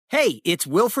Hey, it's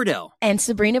Will Friedle. And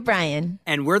Sabrina Bryan.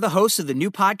 And we're the hosts of the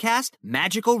new podcast,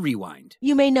 Magical Rewind.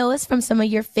 You may know us from some of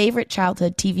your favorite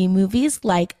childhood TV movies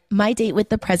like My Date with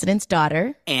the President's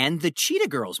Daughter and the Cheetah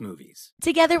Girls movies.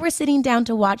 Together, we're sitting down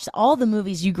to watch all the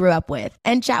movies you grew up with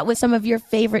and chat with some of your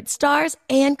favorite stars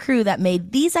and crew that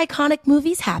made these iconic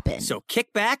movies happen. So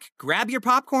kick back, grab your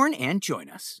popcorn, and join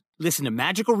us. Listen to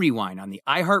Magical Rewind on the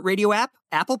iHeartRadio app,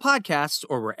 Apple Podcasts,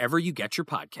 or wherever you get your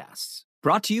podcasts.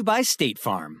 Brought to you by State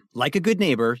Farm. Like a good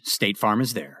neighbor, State Farm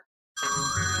is there.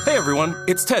 Hey everyone,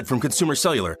 it's Ted from Consumer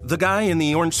Cellular, the guy in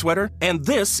the orange sweater, and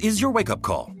this is your wake-up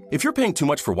call. If you're paying too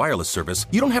much for wireless service,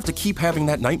 you don't have to keep having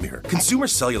that nightmare. Consumer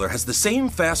Cellular has the same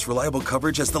fast, reliable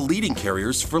coverage as the leading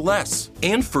carriers for less.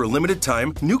 And for a limited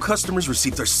time, new customers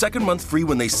receive their second month free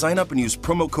when they sign up and use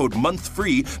promo code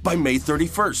MONTHFREE by May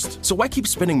 31st. So why keep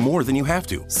spending more than you have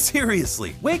to?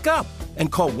 Seriously, wake up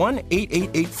and call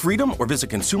 1-888-FREEDOM or visit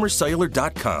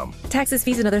consumercellular.com. Taxes,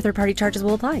 fees, and other third-party charges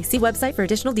will apply. See website for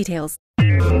additional details.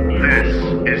 This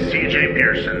is CJ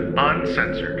Pearson,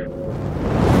 Uncensored.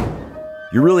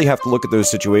 You really have to look at those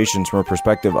situations from a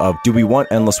perspective of, do we want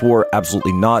endless war?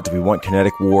 Absolutely not. Do we want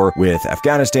kinetic war with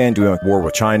Afghanistan? Do we want war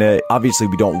with China? Obviously,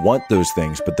 we don't want those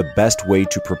things, but the best way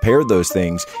to prepare those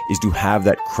things is to have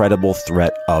that credible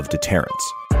threat of deterrence.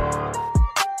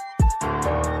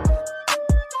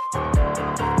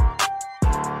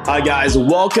 Hi guys,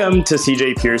 welcome to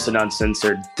CJ Pearson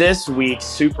Uncensored. This week,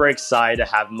 super excited to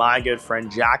have my good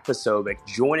friend Jack Posobiec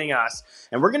joining us,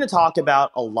 and we're going to talk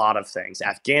about a lot of things.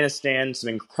 Afghanistan, some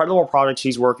incredible projects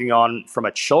he's working on from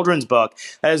a children's book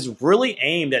that is really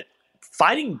aimed at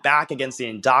fighting back against the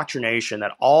indoctrination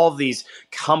that all of these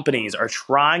companies are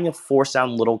trying to force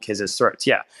down little kids' throats.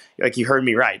 Yeah, like you heard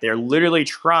me right. They're literally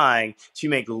trying to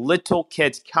make little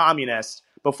kids communists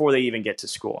before they even get to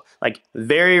school. Like,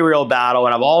 very real battle.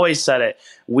 And I've always said it,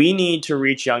 we need to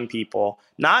reach young people,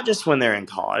 not just when they're in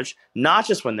college, not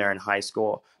just when they're in high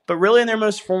school, but really in their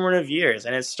most formative years.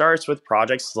 And it starts with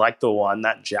projects like the one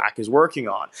that Jack is working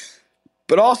on.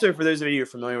 But also, for those of you who are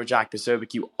familiar with Jack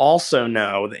Posobiec, you also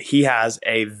know that he has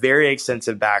a very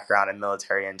extensive background in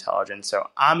military intelligence. So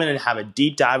I'm going to have a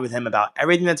deep dive with him about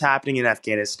everything that's happening in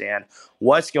Afghanistan,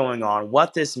 what's going on,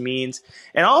 what this means.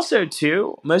 And also,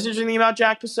 too, most interesting thing about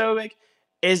Jack Posobiec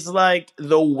is like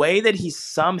the way that he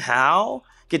somehow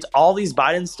gets all these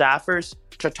Biden staffers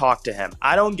to talk to him.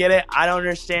 I don't get it. I don't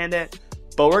understand it.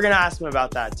 But we're going to ask him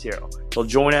about that, too. So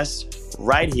join us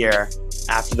right here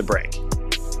after the break.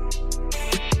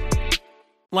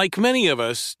 Like many of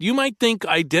us, you might think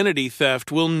identity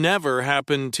theft will never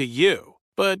happen to you.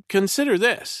 But consider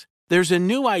this. There's a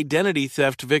new identity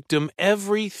theft victim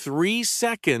every 3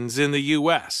 seconds in the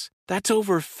U.S. That's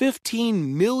over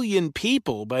 15 million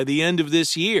people by the end of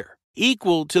this year,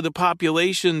 equal to the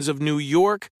populations of New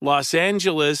York, Los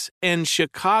Angeles, and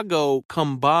Chicago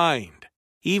combined.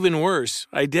 Even worse,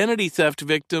 identity theft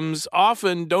victims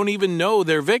often don't even know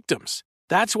they're victims.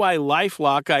 That's why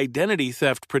LifeLock Identity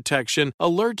Theft Protection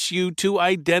alerts you to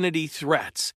identity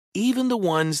threats, even the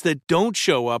ones that don't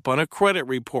show up on a credit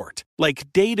report,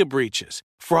 like data breaches,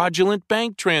 fraudulent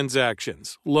bank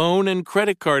transactions, loan and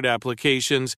credit card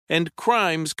applications, and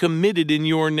crimes committed in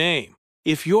your name.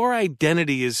 If your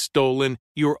identity is stolen,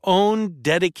 your own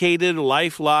dedicated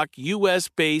LifeLock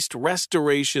U.S.-based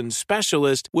restoration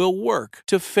specialist will work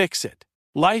to fix it.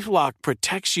 LifeLock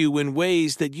protects you in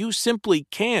ways that you simply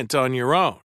can't on your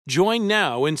own. Join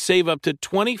now and save up to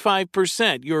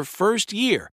 25% your first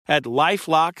year at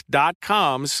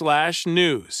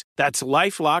LifeLock.com/news. That's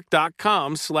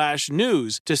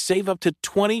LifeLock.com/news to save up to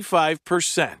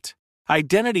 25%.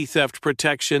 Identity theft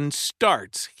protection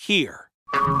starts here.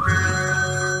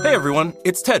 Hey everyone,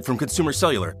 it's Ted from Consumer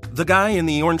Cellular, the guy in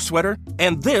the orange sweater,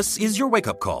 and this is your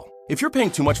wake-up call. If you're paying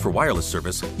too much for wireless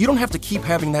service, you don't have to keep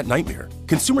having that nightmare.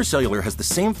 Consumer Cellular has the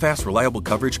same fast, reliable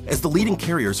coverage as the leading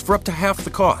carriers for up to half the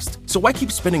cost. So why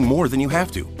keep spending more than you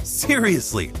have to?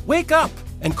 Seriously, wake up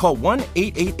and call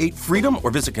 1-888-FREEDOM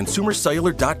or visit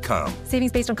consumercellular.com.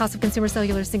 Savings based on cost of Consumer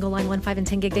Cellular single line 1, 5, and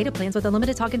 10 gig data plans with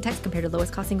unlimited talk and text compared to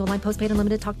lowest cost single line postpaid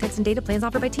unlimited talk, text, and data plans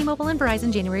offered by T-Mobile and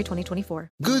Verizon January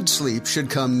 2024. Good sleep should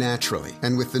come naturally,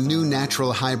 and with the new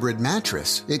Natural Hybrid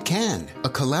mattress, it can. A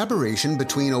collaboration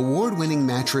between award-winning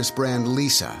mattress brand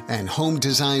Leesa and home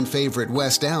design favorite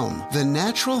West Elm, the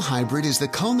Natural Hybrid is the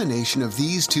culmination of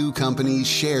these two companies'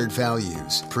 shared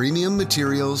values: premium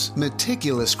materials,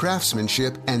 meticulous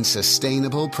craftsmanship, and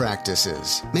sustainable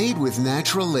practices. Made with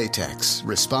natural latex,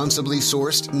 responsibly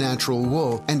sourced natural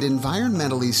wool, and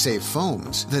environmentally safe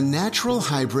foams, the Natural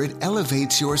Hybrid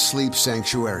elevates your sleep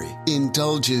sanctuary,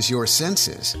 indulges your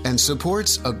senses, and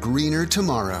supports a greener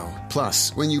tomorrow.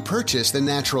 Plus, when you purchase the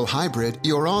natural hybrid,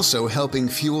 you're also helping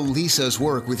fuel Lisa's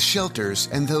work with shelters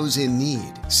and those in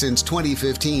need. Since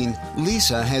 2015,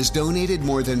 Lisa has donated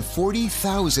more than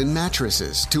 40,000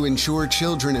 mattresses to ensure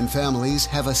children and families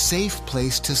have a safe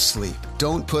place to sleep.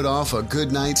 Don't put off a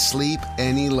good night's sleep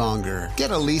any longer.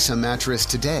 Get a Lisa mattress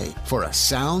today for a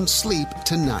sound sleep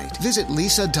tonight. Visit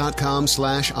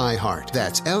lisa.com/iHeart.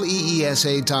 That's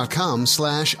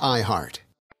LEESA.com/iHeart.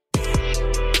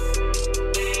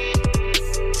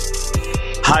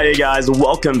 Hi, you guys.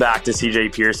 Welcome back to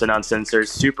CJ Pearson Uncensored.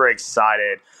 Super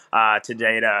excited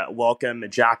today to welcome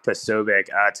Jack Posobiec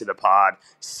to the pod,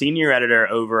 senior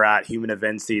editor over at Human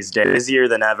Events these days. Busier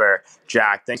than ever.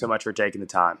 Jack, thanks so much for taking the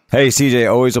time. Hey, CJ,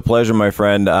 always a pleasure, my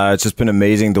friend. It's just been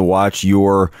amazing to watch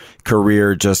your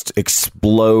career just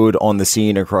explode on the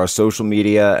scene across social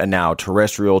media and now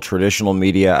terrestrial, traditional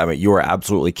media. I mean, you are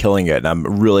absolutely killing it, and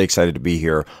I'm really excited to be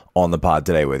here on the pod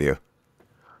today with you.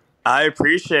 I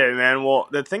appreciate it, man. Well,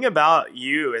 the thing about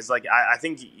you is, like, I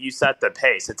think you set the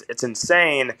pace. It's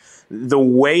insane the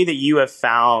way that you have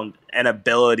found an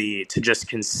ability to just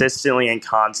consistently and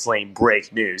constantly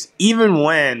break news, even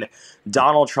when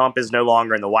Donald Trump is no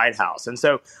longer in the White House. And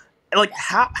so, like,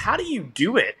 how do you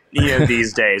do it,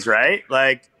 these days, right?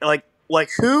 Like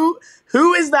who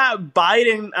is that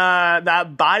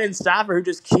Biden staffer who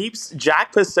just keeps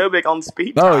Jack Posobiec on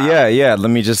speed dial? Oh yeah.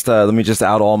 Let me just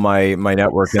out all my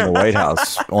network in the White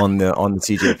House on the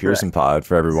CJ Pearson pod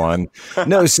for everyone.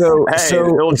 No, so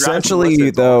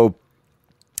essentially though,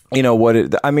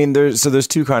 there's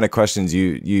two kind of questions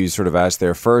you sort of asked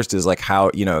there. First is like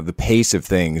how, the pace of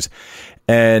things.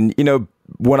 And,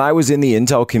 when I was in the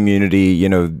intel community,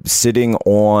 sitting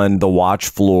on the watch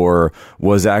floor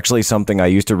was actually something I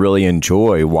used to really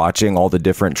enjoy, watching all the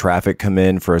different traffic come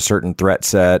in for a certain threat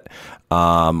set,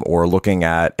 or looking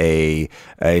at a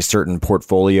certain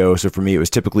portfolio. So for me, it was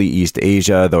typically East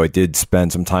Asia, though I did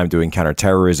spend some time doing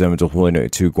counterterrorism, deploying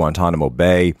to Guantanamo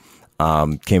Bay.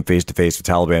 Came face to face with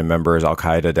Taliban members, Al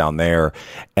Qaeda down there.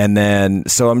 And then,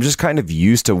 so I'm just kind of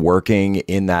used to working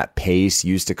in that pace,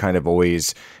 used to kind of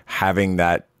always having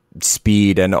that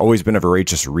speed, and always been a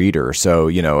voracious reader. So,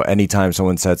 anytime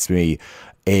someone sets me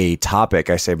a topic,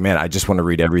 I say, man, I just want to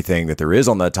read everything that there is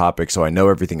on that topic so I know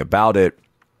everything about it.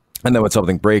 And then when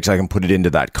something breaks, I can put it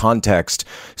into that context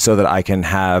so that I can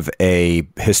have a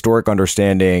historic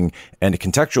understanding and a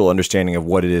contextual understanding of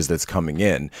what it is that's coming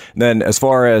in. And then as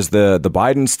far as the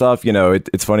Biden stuff,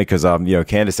 it's funny because,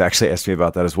 Candace actually asked me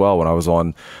about that as well when I was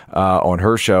on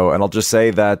her show. And I'll just say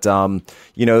that,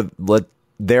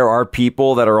 there are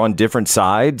people that are on different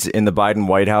sides in the Biden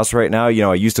White House right now.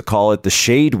 I used to call it the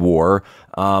shade war,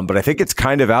 but I think it's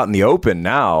kind of out in the open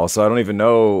now. So I don't even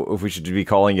know if we should be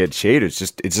calling it shade. It's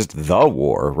just the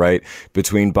war, right,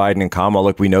 between Biden and Kamala.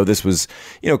 Look, we know this was,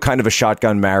 kind of a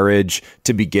shotgun marriage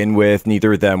to begin with.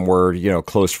 Neither of them were,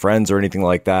 close friends or anything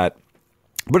like that.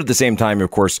 But at the same time, of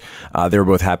course, they were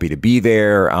both happy to be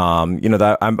there.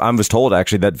 That I was told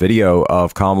actually that video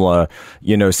of Kamala,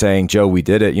 saying, "Joe, we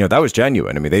did it." That was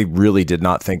genuine. I mean, they really did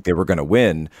not think they were going to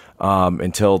win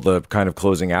until the kind of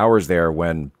closing hours there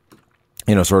when,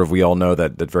 sort of we all know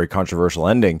that very controversial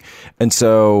ending. And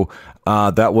so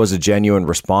that was a genuine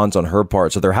response on her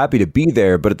part. So they're happy to be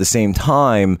there. But at the same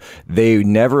time, they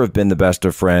never have been the best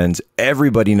of friends.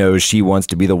 Everybody knows she wants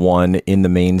to be the one in the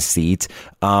main seat.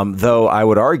 Though I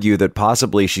would argue that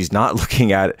possibly she's not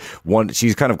looking at one.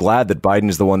 She's kind of glad that Biden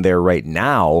is the one there right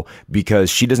now because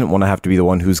she doesn't want to have to be the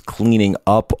one who's cleaning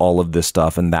up all of this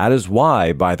stuff. And that is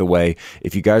why, by the way,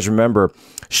 if you guys remember,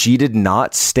 she did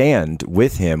not stand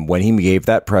with him when he gave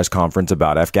that press conference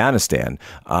about Afghanistan.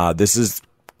 This is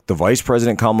the Vice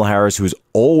President Kamala Harris, who's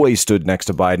always stood next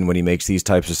to Biden when he makes these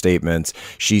types of statements.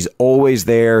 She's always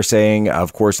there saying,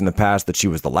 of course, in the past that she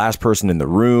was the last person in the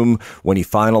room when he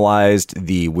finalized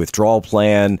the withdrawal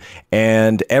plan.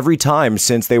 And every time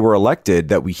since they were elected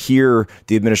that we hear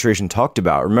the administration talked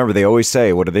about, remember, they always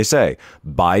say, what do they say?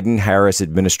 Biden-Harris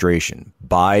administration,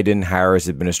 Biden-Harris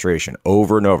administration,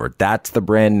 over and over. That's the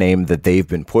brand name that they've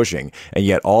been pushing. And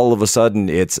yet all of a sudden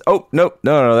it's, oh, no,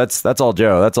 that's all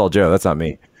Joe. That's all Joe. That's not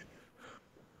me.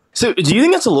 So do you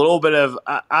think it's a little bit of,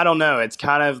 I don't know, it's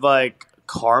kind of like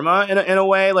karma in a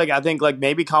way? Like, I think like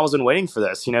maybe Kamala's been waiting for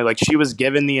this, like she was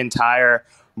given the entire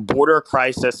border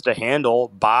crisis to handle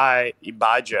by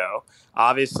Joe,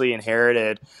 obviously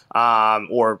inherited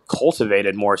or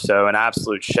cultivated more so an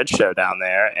absolute shit show down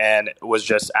there and was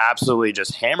just absolutely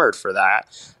just hammered for that.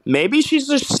 Maybe she's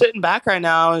just sitting back right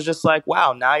now and is just like,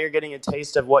 wow, now you're getting a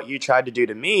taste of what you tried to do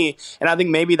to me. And I think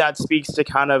maybe that speaks to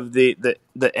kind of the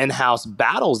in-house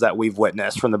battles that we've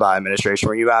witnessed from the Biden administration,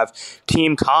 where you have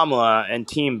Team Kamala and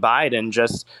Team Biden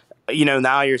just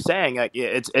now you're saying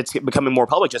it's becoming more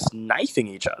public, just knifing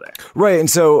each other. Right. And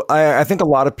so I think a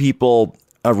lot of people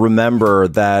remember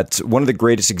that one of the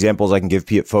greatest examples I can give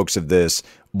folks of this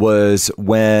was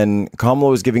when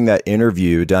Kamala was giving that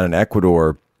interview down in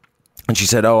Ecuador. And she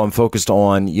said, I'm focused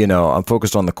on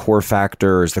the core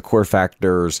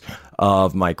factors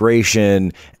of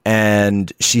migration.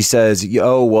 And she says,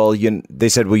 they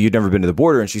said, well, you've never been to the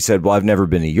border. And she said, well, I've never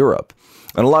been to Europe.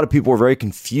 And a lot of people were very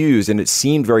confused, and it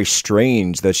seemed very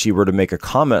strange that she were to make a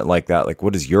comment like that. Like,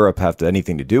 what does Europe have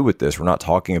anything to do with this? We're not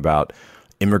talking about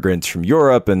immigrants from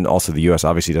Europe, and also the U.S.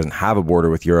 obviously doesn't have a border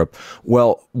with Europe.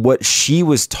 Well, what she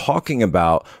was talking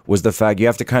about was the fact, you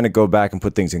have to kind of go back and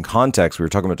put things in context. We were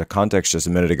talking about the context just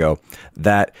a minute ago,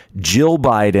 that Jill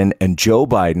Biden and Joe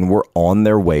Biden were on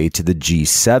their way to the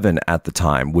G7 at the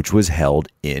time, which was held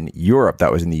in Europe.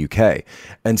 That was in the UK.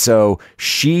 And so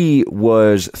she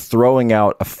was throwing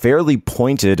out a fairly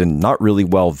pointed and not really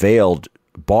well veiled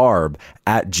barb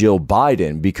at Jill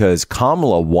Biden, because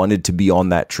Kamala wanted to be on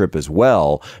that trip as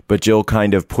well, but Jill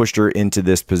kind of pushed her into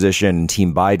this position, and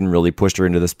Team Biden really pushed her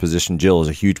into this position. Jill is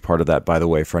a huge part of that, by the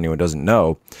way, for anyone who doesn't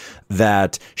know,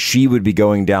 that she would be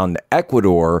going down to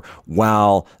Ecuador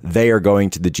while they are going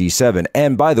to the G7.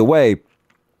 And by the way,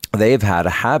 they have had a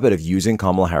habit of using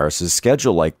Kamala Harris's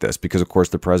schedule like this because, of course,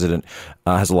 the president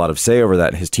has a lot of say over that,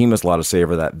 and his team has a lot of say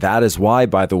over that. That is why,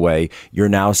 by the way, you're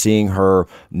now seeing her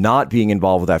not being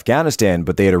involved with Afghanistan,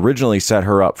 but they had originally set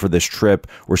her up for this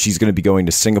trip where she's going to be going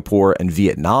to Singapore and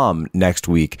Vietnam next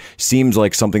week. Seems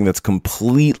like something that's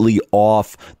completely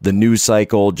off the news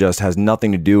cycle, just has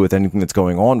nothing to do with anything that's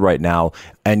going on right now.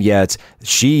 And yet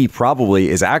she probably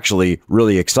is actually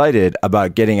really excited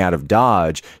about getting out of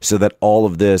Dodge so that all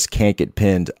of this can't get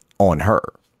pinned on her.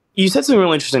 You said something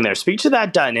really interesting there. Speak to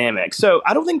that dynamic. So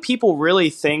I don't think people really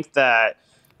think that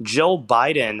Jill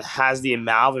Biden has the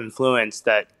amount of influence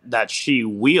that she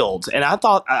wields. And I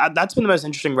thought that's been the most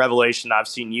interesting revelation I've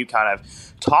seen you kind of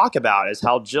talk about, is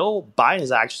how Jill Biden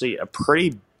is actually a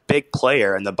pretty big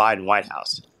player in the Biden White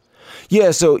House.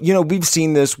 Yeah. So, we've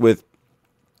seen this with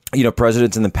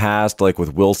presidents in the past, like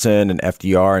with Wilson and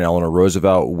FDR and Eleanor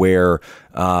Roosevelt, where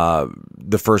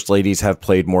the first ladies have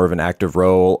played more of an active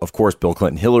role. Of course, Bill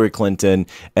Clinton, Hillary Clinton.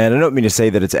 And I don't mean to say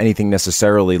that it's anything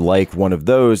necessarily like one of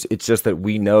those. It's just that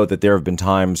we know that there have been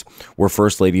times where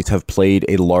first ladies have played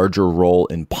a larger role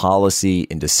in policy,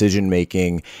 in decision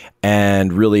making,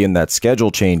 and really in that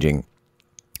schedule changing.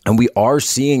 And we are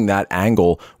seeing that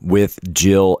angle with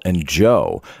Jill and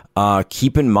Joe.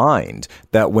 Keep in mind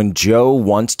that when Joe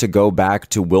wants to go back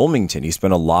to Wilmington, he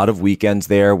spent a lot of weekends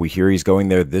there. We hear he's going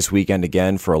there this weekend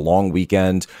again for a long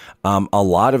weekend. A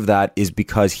lot of that is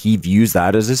because he views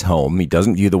that as his home. He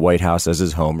doesn't view the White House as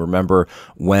his home. Remember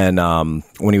when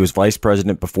he was vice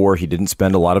president before, he didn't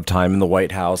spend a lot of time in the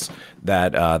White House.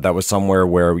 That was somewhere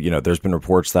where, there's been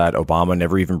reports that Obama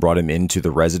never even brought him into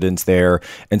the residence there.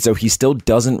 And so he still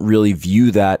doesn't really view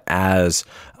that as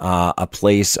a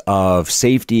place of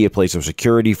safety, a place of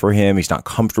security for him. He's not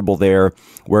comfortable there.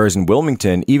 Whereas in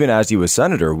Wilmington, even as he was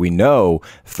senator, we know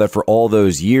that for all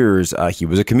those years, he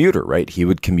was a commuter, right? He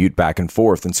would commute back and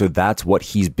forth. And so that's what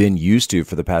he's been used to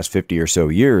for the past 50 or so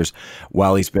years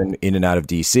while he's been in and out of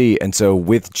DC. And so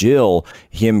with Jill,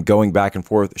 him going back and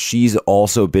forth, she's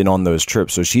also been on those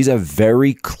trips. So she's a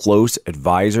very close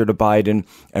advisor to Biden,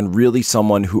 and really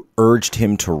someone who urged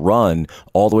him to run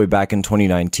all the way back in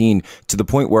 2019, to the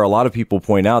point where a lot of people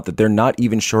point out that they're not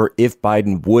even sure if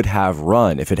Biden would have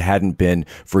run if it hadn't been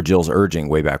for Jill's urging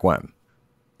way back when.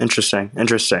 Interesting.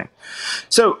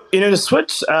 So, to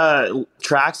switch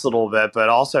tracks a little bit, but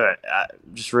also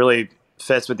just really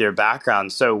fits with your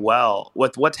background so well.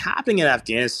 What's happening in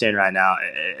Afghanistan right now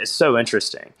is so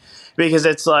interesting, because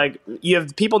it's like you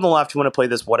have people on the left who want to play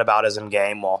this whataboutism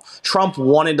game. Well, Trump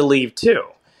wanted to leave too,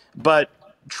 but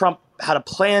Trump had a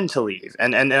plan to leave.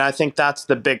 And I think that's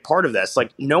the big part of this.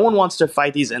 Like, no one wants to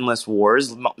fight these endless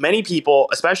wars. Many people,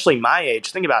 especially my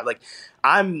age, think about it, like,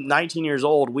 I'm 19 years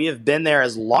old. We have been there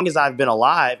as long as I've been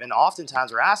alive. And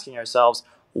oftentimes we're asking ourselves,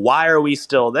 why are we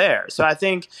still there? So I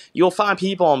think you'll find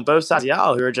people on both sides of the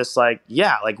aisle who are just like,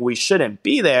 yeah, like, we shouldn't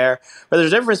be there. But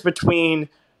there's a difference between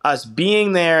us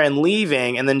being there and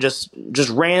leaving, and then just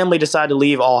randomly decide to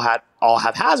leave all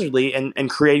haphazardly and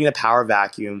creating the power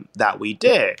vacuum that we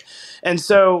did. And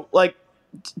so, like,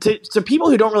 to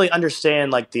people who don't really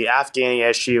understand, like, the Afghani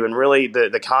issue and really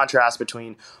the contrast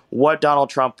between what Donald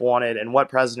Trump wanted and what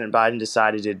President Biden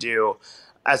decided to do,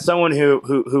 as someone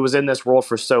who was in this world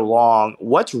for so long,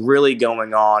 what's really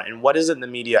going on, and what isn't the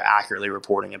media accurately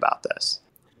reporting about this?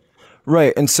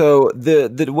 Right. And so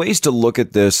the ways to look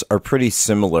at this are pretty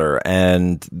similar.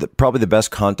 And probably the best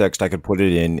context I could put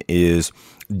it in is,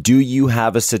 do you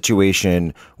have a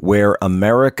situation where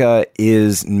America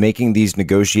is making these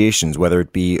negotiations, whether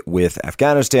it be with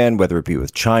Afghanistan, whether it be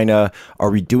with China?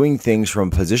 Are we doing things from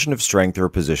a position of strength or a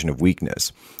position of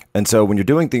weakness? And so when you're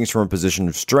doing things from a position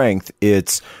of strength,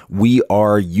 it's we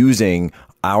are using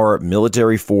our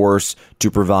military force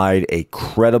to provide a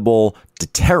credible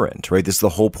deterrent, right? This is the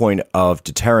whole point of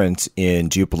deterrence in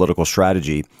geopolitical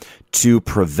strategy, to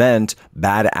prevent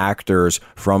bad actors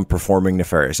from performing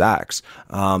nefarious acts.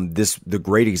 The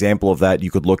great example of that you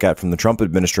could look at from the Trump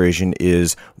administration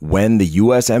is when the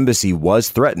U.S. embassy was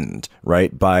threatened,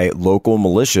 right, by local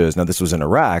militias. Now, this was in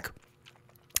Iraq.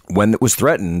 When it was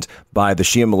threatened by the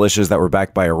Shia militias that were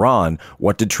backed by Iran,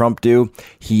 what did Trump do?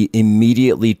 He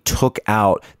immediately took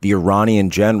out the Iranian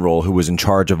general who was in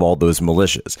charge of all those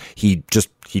militias. He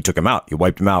took him out. He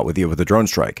wiped him out with a drone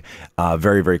strike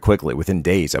very, very quickly, within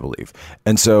days, I believe.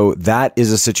 And so that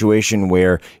is a situation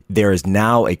where there is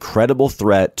now a credible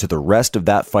threat to the rest of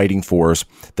that fighting force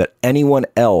that anyone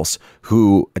else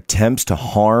who attempts to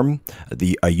harm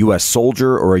a U.S.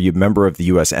 soldier or a member of the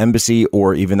U.S. embassy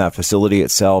or even that facility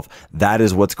itself, that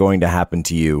is what's going to happen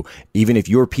to you. Even if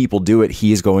your people do it,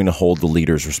 he is going to hold the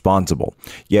leaders responsible.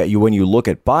 Yet when you look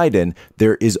at Biden,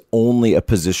 there is only a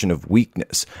position of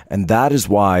weakness. And that is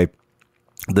why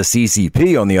the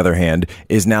CCP, on the other hand,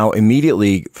 is now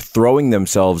immediately throwing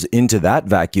themselves into that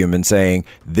vacuum and saying,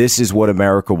 this is what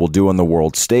America will do on the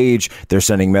world stage. They're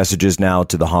sending messages now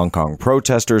to the Hong Kong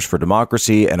protesters for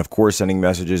democracy, and of course sending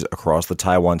messages across the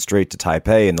Taiwan Strait to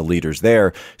Taipei and the leaders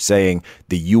there saying,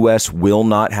 the U.S. will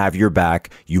not have your back.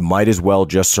 You might as well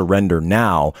just surrender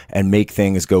now and make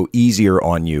things go easier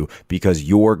on you because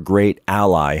your great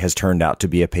ally has turned out to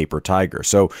be a paper tiger.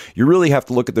 So you really have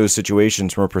to look at those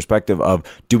situations from a perspective of,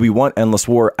 do we want endless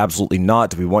war? Absolutely not.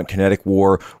 Do we want kinetic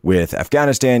war with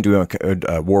Afghanistan? Do we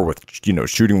want war with,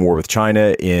 shooting war with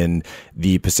China in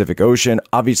the Pacific Ocean?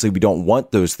 Obviously, we don't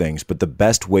want those things, but the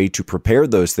best way to prepare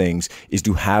those things is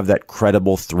to have that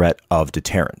credible threat of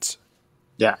deterrence.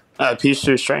 Yeah, peace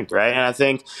through strength, right? And I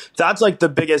think that's like the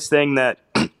biggest thing that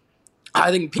I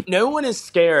think no one is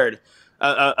scared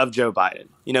of Joe Biden.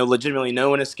 Legitimately, no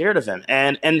one is scared of him.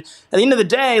 And at the end of the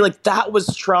day, like that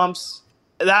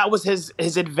was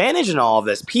his advantage in all of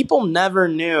this. People never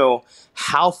knew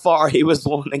how far he was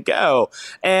willing to go.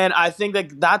 And I think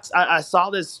I saw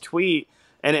this tweet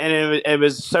and it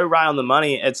was so right on the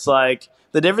money. It's like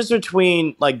the difference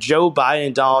between like Joe Biden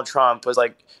and Donald Trump was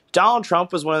like Donald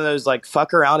Trump was one of those like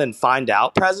fuck around and find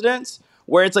out presidents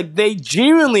where it's like they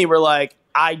genuinely were like,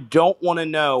 I don't want to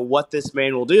know what this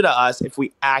man will do to us if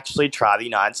we actually try the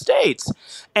United States.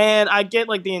 And I get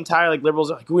like the entire like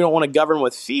liberals like we don't want to govern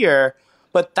with fear.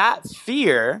 But that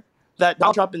fear that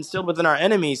Donald Trump instilled within our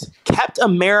enemies kept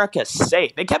America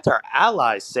safe. They kept our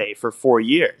allies safe for 4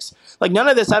 years. Like none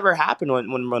of this ever happened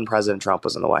when President Trump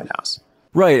was in the White House.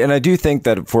 Right. And I do think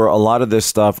that for a lot of this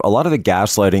stuff, a lot of the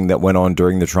gaslighting that went on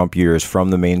during the Trump years from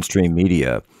the mainstream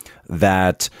media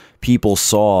that people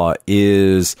saw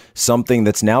is something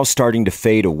that's now starting to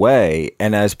fade away.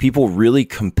 And as people really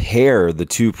compare the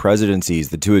two presidencies,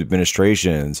 the two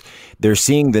administrations, they're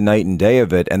seeing the night and day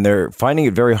of it. And they're finding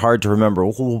it very hard to remember,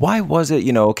 well, why was it,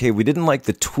 okay, we didn't like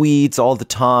the tweets all the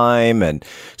time. And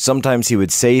sometimes he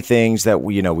would say things that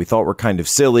we thought were kind of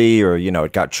silly or,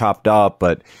 it got chopped up.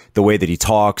 But the way that he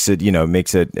talks, it,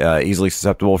 makes it easily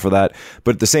susceptible for that.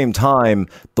 But at the same time,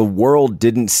 the world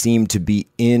didn't seem to be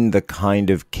in the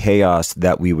kind of chaos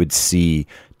that we would see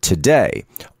today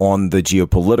on the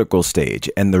geopolitical stage.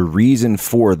 And the reason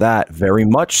for that, very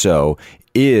much so,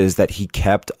 is that he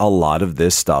kept a lot of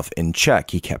this stuff in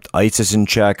check. He kept ISIS in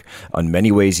check. In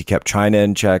many ways, he kept China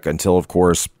in check until, of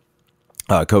course,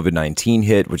 COVID-19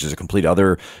 hit, which is a complete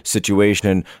other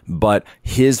situation, but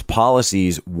his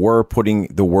policies were putting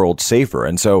the world safer.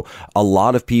 And so a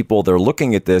lot of people, they're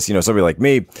looking at this, somebody like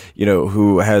me,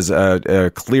 who has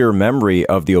a clear memory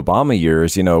of the Obama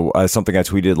years, something I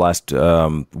tweeted last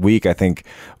week, I think,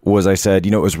 was I said,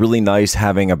 it was really nice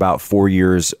having about 4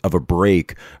 years of a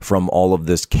break from all of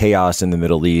this chaos in the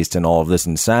Middle East and all of this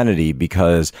insanity,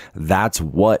 because that's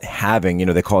what having,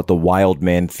 they call it the wild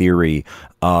man theory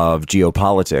of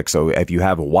geopolitics. So if you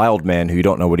have a wild man who you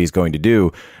don't know what he's going to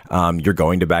do, you're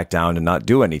going to back down and not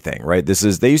do anything, right?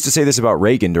 They used to say this about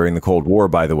Reagan during the Cold War,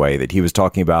 by the way, that he was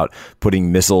talking about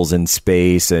putting missiles in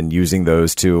space and using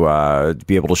those to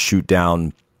be able to shoot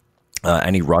down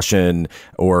any Russian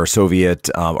or Soviet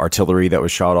artillery that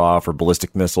was shot off, or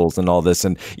ballistic missiles and all this.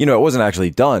 And, it wasn't actually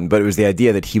done, but it was the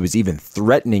idea that he was even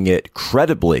threatening it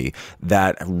credibly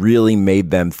that really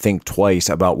made them think twice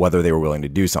about whether they were willing to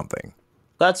do something.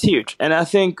 That's huge. And I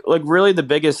think really the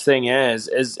biggest thing is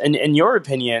in your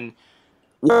opinion,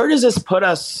 where does this put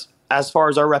us as far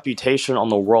as our reputation on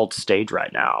the world stage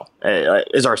right now?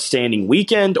 Is our standing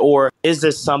weakened, or is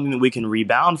this something that we can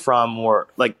rebound from? Or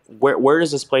where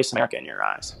does this place America in your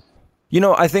eyes?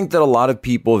 I think that a lot of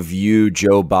people view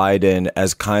Joe Biden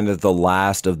as kind of the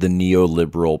last of the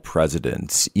neoliberal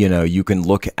presidents. You can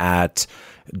look at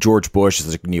George Bush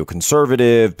as a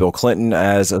neoconservative, Bill Clinton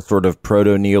as a sort of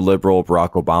proto-neoliberal,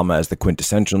 Barack Obama as the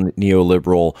quintessential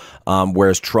neoliberal,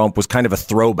 whereas Trump was kind of a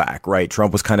throwback, right?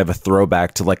 Trump was kind of a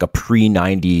throwback to like a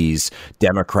pre-90s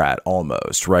Democrat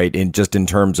almost, right? In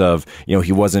terms of,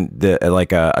 he wasn't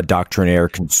a doctrinaire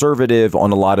conservative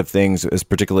on a lot of things,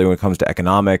 particularly when it comes to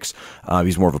economics.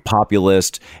 He's more of a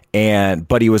populist,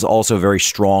 but he was also very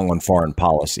strong on foreign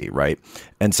policy, right?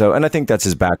 And I think that's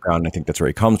his background. I think that's where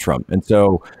he comes from. And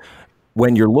so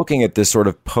when you're looking at this sort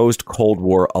of post-Cold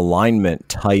War alignment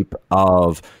type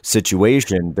of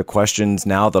situation, the questions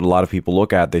now that a lot of people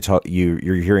look at, you're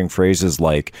hearing phrases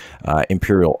like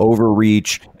imperial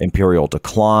overreach, imperial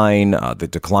decline, the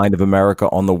decline of America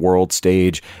on the world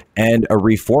stage, and a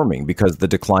reforming, because the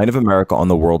decline of America on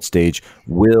the world stage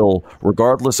will,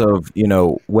 regardless of,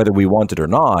 whether we want it or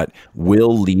not,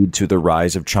 will lead to the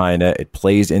rise of China. It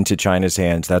plays into China's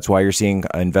hands. That's why you're seeing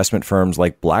investment firms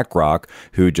like BlackRock,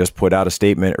 who just put out a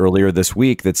statement earlier this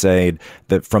week that said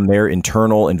that from their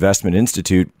internal investment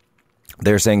institute,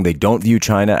 they're saying they don't view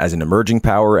China as an emerging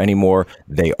power anymore.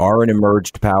 They are an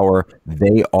emerged power.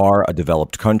 They are a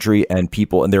developed country, and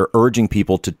they're urging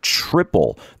people to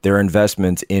triple their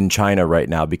investments in China right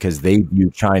now because they view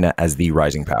China as the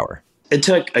rising power. It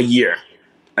took a year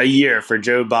for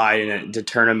Joe Biden to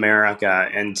turn America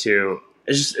into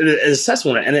a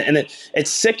cesspool, and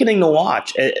it's sickening to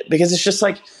watch because it's just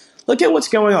like, look at what's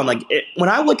going on. When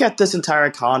I look at this entire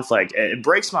conflict, it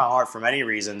breaks my heart for many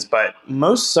reasons, but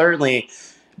most certainly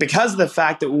because of the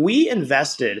fact that we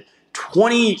invested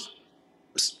 20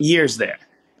 years there.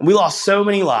 We lost so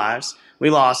many lives.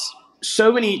 We lost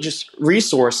so many just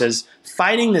resources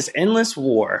fighting this endless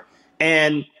war.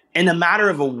 And in a matter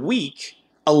of a week,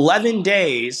 11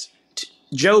 days,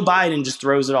 Joe Biden just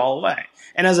throws it all away.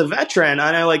 And as a veteran,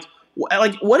 I know,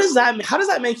 what does that? How does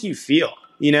that make you feel?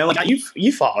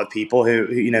 You followed people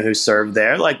who served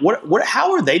there.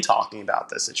 How are they talking about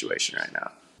this situation right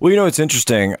now? Well, it's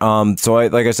interesting. So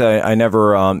I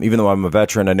never, even though I'm a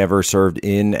veteran, I never served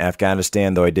in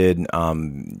Afghanistan, though I did,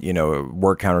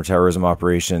 work counterterrorism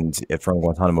operations from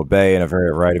Guantanamo Bay and a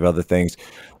variety of other things.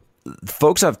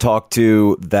 Folks I've talked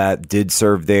to that did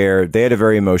serve there, they had a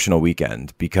very emotional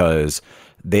weekend because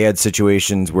they had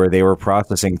situations where they were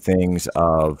processing things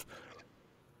of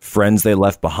friends they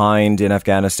left behind in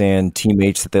Afghanistan,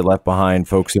 teammates that they left behind,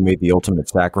 folks who made the ultimate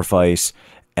sacrifice,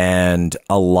 and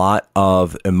a lot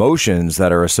of emotions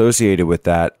that are associated with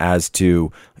that as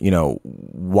to,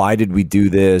 why did we do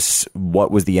this? What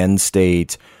was the end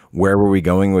state? Where were we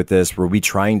going with this? Were we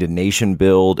trying to nation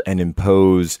build and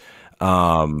impose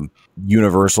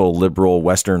universal liberal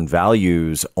Western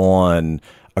values on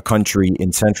a country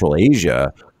in Central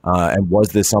Asia? And was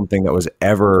this something that was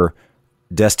ever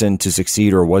destined to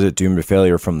succeed, or was it doomed to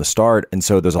failure from the start? And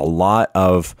so there's a lot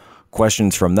of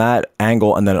questions from that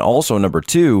angle. And then also number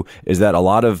two is that a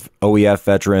lot of OEF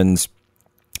veterans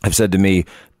have said to me,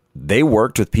 they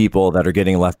worked with people that are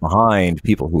getting left behind,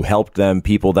 people who helped them,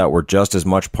 people that were just as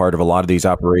much part of a lot of these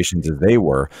operations as they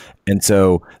were. And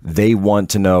so they want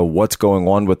to know what's going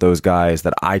on with those guys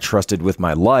that I trusted with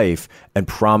my life and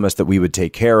promised that we would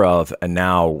take care of. And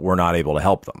now we're not able to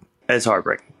help them. It's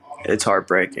heartbreaking. It's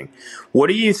heartbreaking. What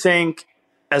do you think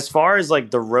as far as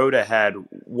the road ahead?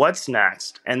 What's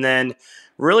next? And then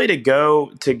really to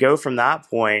go from that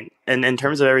point, and in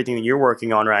terms of everything that you're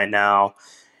working on right now,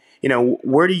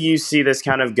 where do you see this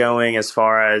kind of going as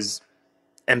far as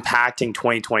impacting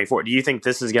 2024? Do you think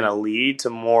this is going to lead to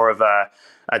more of a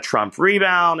Trump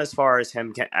rebound as far as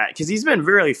him? Because he's been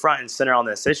really front and center on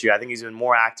this issue. I think he's been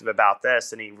more active about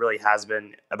this than he really has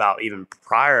been about even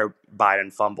prior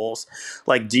Biden fumbles.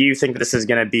 Do you think this is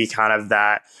going to be kind of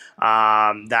that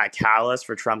catalyst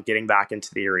for Trump getting back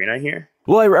into the arena here?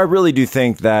 Well, I really do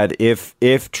think that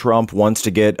if Trump wants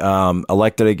to get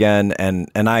elected again, and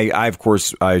I of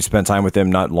course I spent time with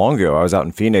him not long ago. I was out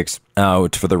in Phoenix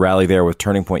for the rally there with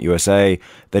Turning Point USA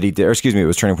that he did. Or excuse me, it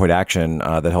was Turning Point Action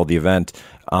that held the event,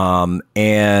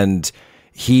 and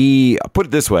he put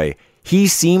it this way. he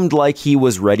seemed like he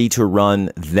was ready to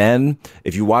run then.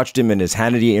 If you watched him in his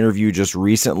Hannity interview just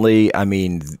recently, I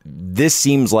mean, this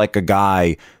seems like a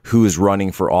guy who is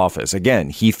running for office. Again,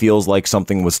 he feels like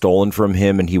something was stolen from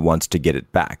him and he wants to get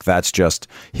it back. That's just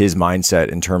his mindset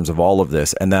in terms of all of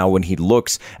this. And now when he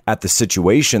looks at the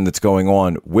situation that's going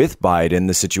on with Biden,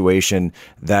 the situation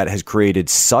that has created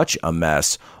such a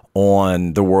mess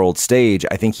on the world stage,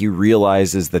 I think he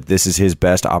realizes that this is his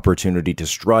best opportunity to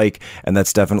strike. And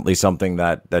that's definitely something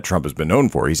that Trump has been known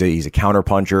for. He's a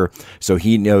counterpuncher. So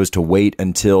he knows to wait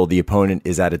until the opponent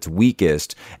is at its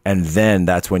weakest. And then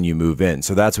that's when you move in.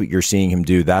 So that's what you're seeing him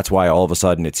do. That's why all of a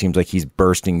sudden it seems like he's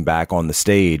bursting back on the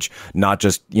stage, not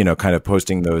just, kind of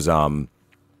posting those,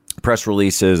 press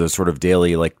releases, a sort of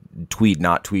daily like tweet,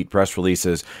 not tweet press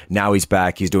releases. Now he's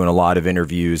back. He's doing a lot of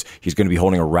interviews. He's going to be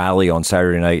holding a rally on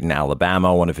Saturday night in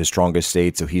Alabama, one of his strongest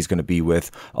states. So he's going to be with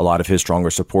a lot of his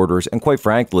stronger supporters. And quite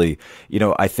frankly,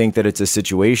 I think that it's a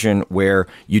situation where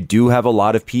you do have a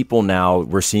lot of people now,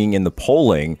 we're seeing in the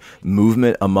polling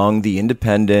movement among the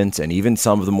independents and even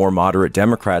some of the more moderate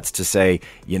Democrats to say,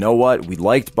 you know what, we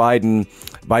liked Biden.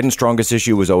 Biden's strongest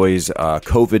issue was always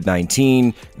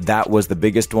COVID-19. That was the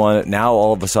biggest one. Now,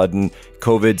 all of a sudden,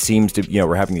 COVID seems to,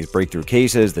 we're having these breakthrough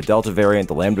cases, the Delta variant,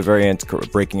 the Lambda variant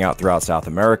breaking out throughout South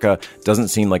America. Doesn't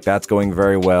seem like that's going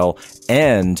very well.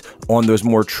 And on those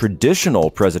more traditional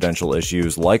presidential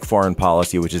issues like foreign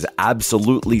policy, which is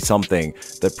absolutely something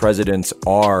that presidents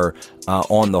are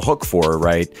on the hook for,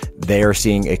 right? They are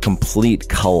seeing a complete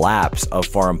collapse of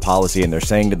foreign policy. And they're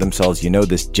saying to themselves,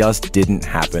 this just didn't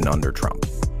happen under Trump.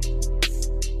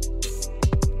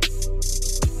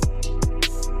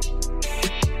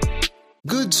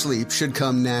 Good sleep should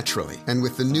come naturally, and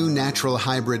with the new Natural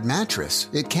Hybrid mattress,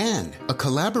 it can. A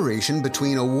collaboration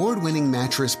between award-winning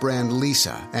mattress brand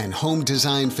Leesa and home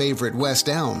design favorite West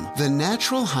Elm, the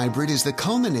Natural Hybrid is the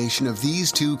culmination of these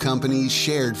two companies'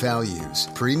 shared values: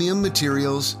 premium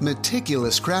materials,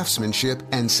 meticulous craftsmanship,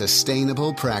 and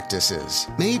sustainable practices.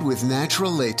 Made with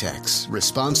natural latex,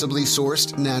 responsibly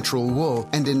sourced natural wool,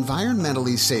 and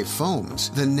environmentally safe foams,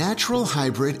 the Natural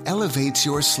Hybrid elevates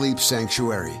your sleep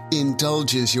sanctuary, indulges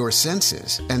your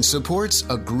senses, and supports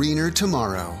a greener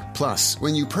tomorrow. Plus,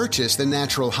 when you purchase the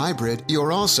Natural Hybrid,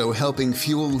 you're also helping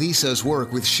fuel Leesa's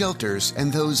work with shelters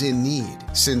and those in need.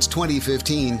 Since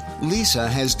 2015, Leesa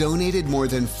has donated more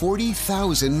than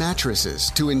 40,000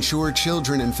 mattresses to ensure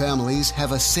children and families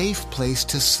have a safe place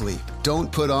to sleep.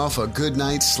 Don't put off a good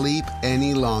night's sleep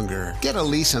any longer. Get a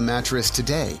Leesa mattress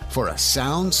today for a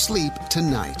sound sleep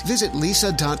tonight. Visit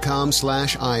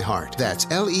leesa.com/iHeart. That's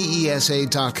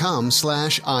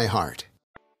LEESA.com/iHeart.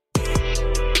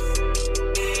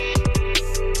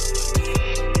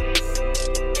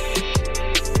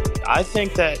 I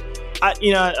think that,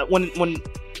 when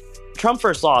Trump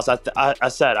first lost, I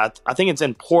think it's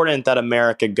important that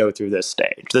America go through this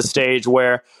stage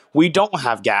where we don't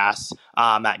have gas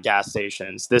at gas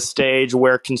stations, this stage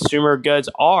where consumer goods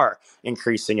are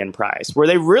increasing in price, where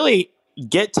they really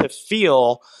get to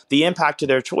feel the impact of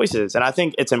their choices. And I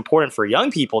think it's important for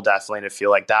young people definitely to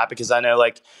feel like that, because I know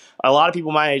like a lot of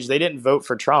people my age, they didn't vote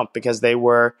for Trump because they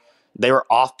were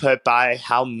off put by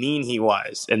how mean he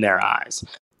was in their eyes.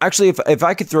 Actually, if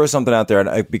I could throw something out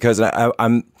there, because I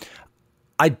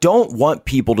don't want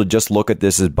people to just look at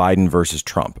this as Biden versus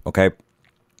Trump. Okay,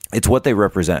 it's what they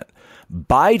represent.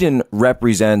 Biden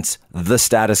represents the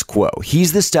status quo.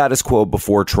 He's the status quo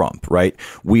before Trump, right?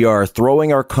 We are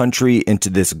throwing our country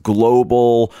into this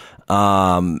global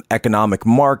economic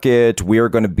market. We are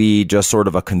going to be just sort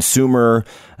of a consumer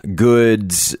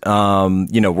goods.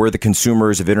 We're the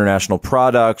consumers of international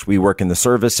products. We work in the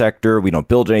service sector. We don't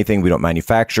build anything. We don't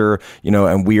manufacture,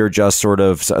 and we are just sort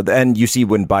of, and you see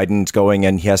when Biden's going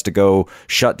and he has to go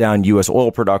shut down U.S.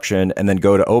 oil production and then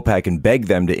go to OPEC and beg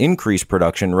them to increase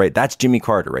production, right? That's Jimmy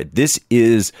Carter, right? This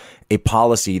is a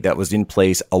policy that was in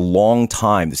place a long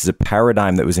time. This is a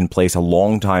paradigm that was in place a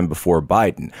long time before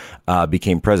Biden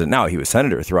became president. Now, he was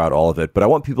senator throughout all of it, but I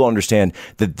want people to understand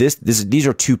that these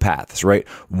are two paths, right?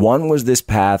 One was this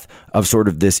path of sort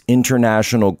of this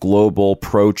international, global,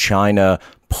 pro-China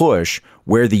push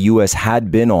where the U.S.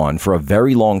 had been on for a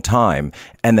very long time.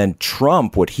 And then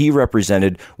Trump, what he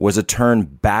represented was a turn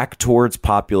back towards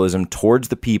populism, towards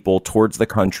the people, towards the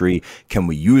country. Can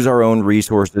we use our own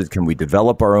resources? Can we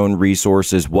develop our own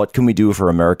resources? What can we do for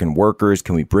American workers?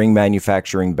 Can we bring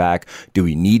manufacturing back? Do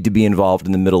we need to be involved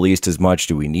in the Middle East as much?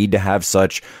 Do we need to have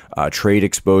such trade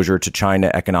exposure to China,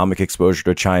 economic exposure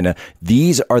to China?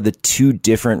 These are the two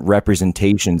different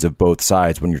representations of both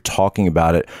sides when you're talking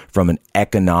about it from an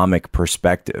economic perspective.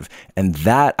 perspective. And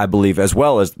that, I believe, as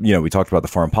well as, we talked about the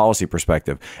foreign policy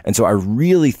perspective. And so I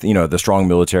really, the strong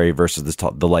military versus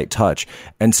the light touch.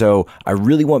 And so I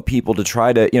really want people to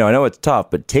try to, I know it's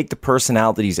tough, but take the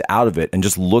personalities out of it and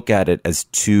just look at it as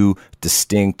two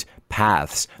distinct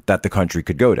paths that the country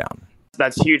could go down.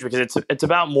 That's huge because it's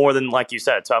about more than, like you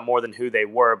said, it's about more than who they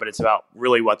were, but it's about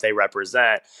really what they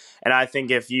represent. And I think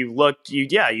if you looked, you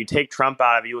take Trump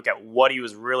out of it, you look at what he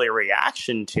was really a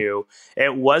reaction to,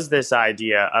 it was this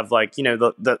idea of like,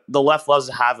 the left loves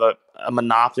to have a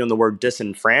monopoly on the word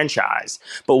disenfranchised.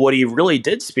 But what he really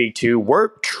did speak to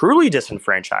were truly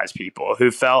disenfranchised people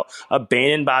who felt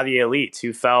abandoned by the elites,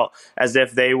 who felt as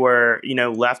if they were,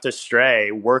 left astray,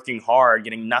 working hard,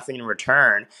 getting nothing in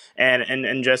return,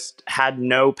 and just had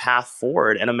no path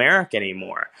forward in America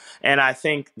anymore. And I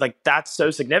think like that's so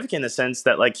significant in the sense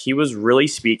that like he was really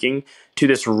speaking to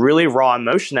this really raw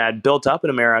emotion that had built up in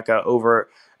America over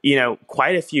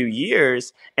quite a few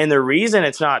years. And the reason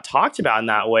it's not talked about in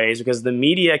that way is because the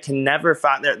media can never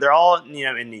find, they're all, in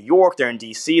New York, they're in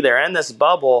DC, they're in this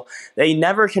bubble. They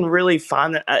never can really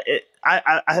find,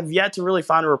 I have yet to really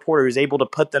find a reporter who's able to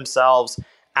put themselves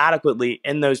adequately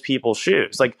in those people's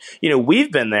shoes. Like,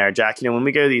 we've been there, Jack, when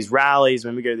we go to these rallies,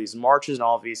 when we go to these marches and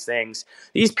all of these things,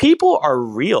 these people are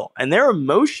real and their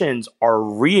emotions are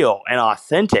real and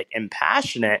authentic and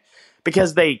passionate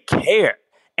because they care.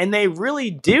 And they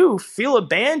really do feel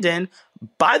abandoned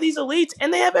by these elites,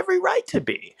 and they have every right to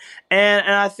be. And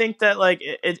I think that like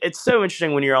it's so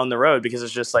interesting when you're on the road because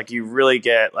it's just like you really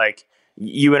get like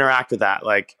you interact with that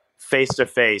like face to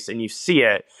face, and you see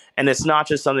it. And it's not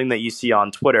just something that you see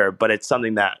on Twitter, but it's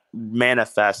something that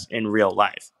manifests in real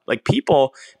life. Like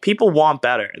people want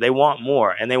better, they want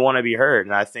more, and they want to be heard.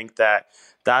 And I think that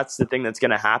that's the thing that's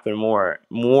going to happen more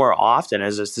often.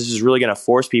 Is this is really going to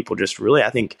force people just really, I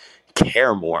think,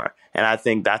 care more. And I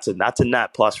think that's a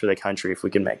net plus for the country if we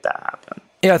can make that happen.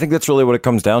 Yeah, I think that's really what it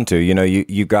comes down to.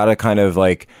 You got to kind of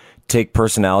like take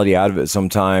personality out of it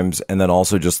sometimes, and then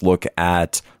also just look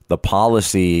at the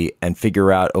policy and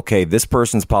figure out, okay, this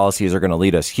person's policies are going to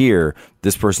lead us here.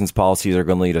 This person's policies are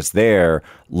going to lead us there.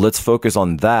 Let's focus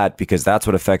on that because that's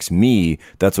what affects me.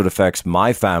 That's what affects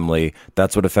my family.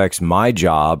 That's what affects my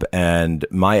job and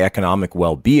my economic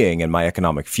well-being and my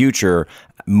economic future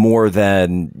more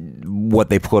than what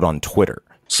they put on Twitter.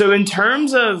 So in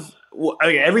terms of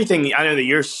everything, I know that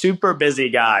you're a super busy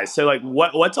guy. So like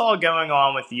what's all going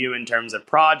on with you in terms of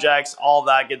projects, all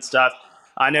that good stuff?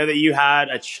 I know that you had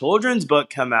a children's book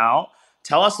come out.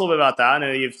 Tell us a little bit about that. I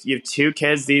know you have 2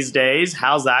 kids these days.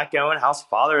 How's that going? How's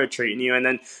fatherhood treating you? And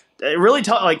then really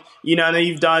tell, like, I know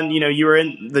you've done, you were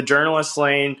in the journalist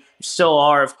lane, you still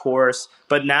are, of course,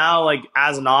 but now, like,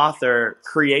 as an author,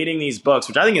 creating these books,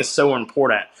 which I think is so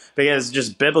important because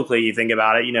just biblically, you think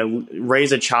about it,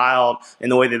 raise a child in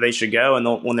the way that they should go,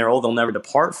 and when they're old, they'll never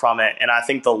depart from it. And I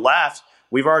think the left,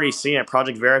 we've already seen it.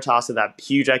 Project Veritas did that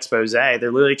huge expose. They're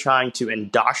literally trying to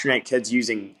indoctrinate kids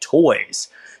using toys.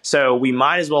 So we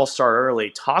might as well start early.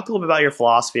 Talk a little bit about your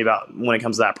philosophy about when it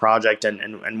comes to that project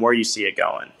and where you see it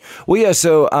going. Well, yeah,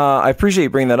 so I appreciate you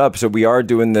bringing that up. So we are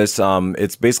doing this.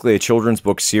 It's basically a children's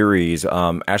book series.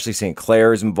 Ashley St.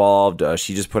 Clair is involved.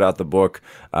 She just put out the book.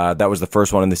 That was the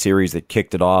first one in the series that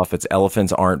kicked it off. It's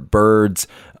Elephants Aren't Birds.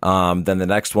 Then the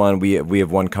next one, we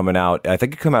have one coming out. I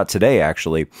think it came out today,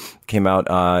 actually. Came out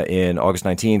in August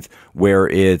 19th, where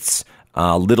it's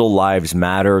Little Lives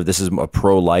Matter. This is a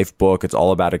pro-life book. It's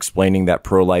all about explaining that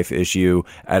pro-life issue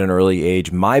at an early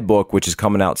age. My book, which is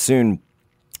coming out soon,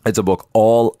 it's a book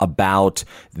all about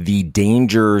the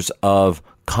dangers of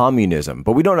communism,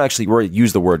 but we don't actually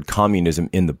use the word communism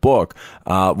in the book.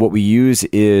 What we use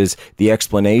is the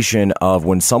explanation of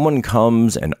when someone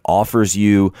comes and offers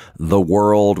you the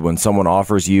world, when someone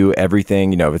offers you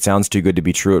everything, if it sounds too good to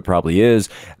be true, it probably is.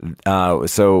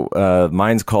 So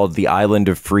mine's called The Island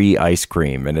of Free Ice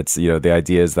Cream. And it's, the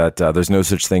idea is that there's no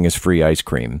such thing as free ice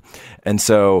cream. And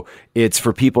so it's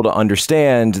for people to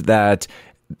understand that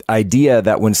idea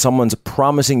that when someone's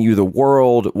promising you the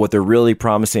world, what they're really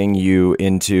promising you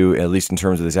into, at least in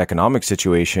terms of this economic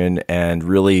situation and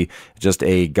really just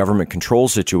a government control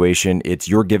situation, it's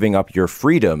you're giving up your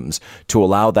freedoms to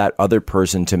allow that other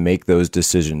person to make those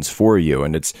decisions for you.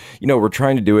 And it's, we're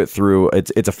trying to do it through,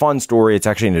 it's a fun story. It's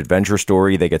actually an adventure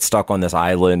story. They get stuck on this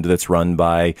island that's run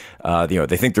by,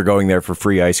 they think they're going there for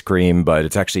free ice cream, but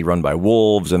it's actually run by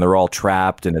wolves and they're all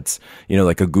trapped and it's,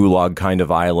 like a gulag kind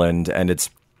of island. And it's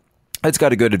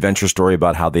got a good adventure story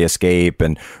about how they escape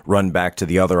and run back to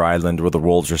the other island where the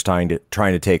wolves are trying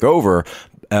to take over.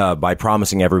 by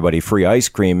promising everybody free ice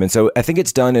cream. And so I think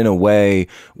it's done in a way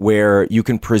where you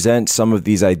can present some of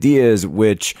these ideas,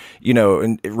 which,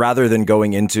 rather than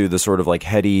going into the sort of like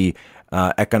heady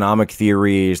economic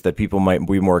theories that people might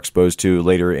be more exposed to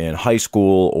later in high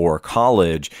school or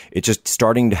college, it's just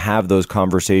starting to have those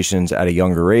conversations at a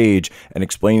younger age and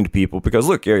explaining to people, because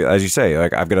look, as you say,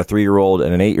 like I've got a 3-year-old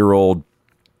and an 8-year-old.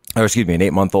 An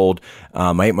 8-month-old.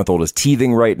 My 8-month-old is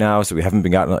teething right now, so we haven't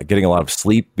been getting a lot of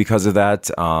sleep because of that.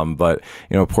 But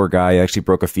poor guy actually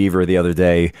broke a fever the other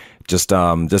day, just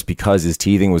because his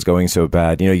teething was going so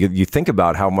bad. You think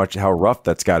about how rough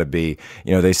that's got to be.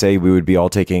 They say we would be all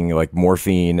taking like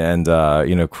morphine and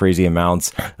crazy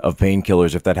amounts of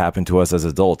painkillers if that happened to us as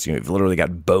adults. You've literally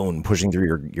got bone pushing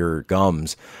through your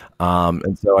gums.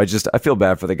 And so I feel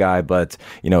bad for the guy, but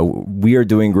we are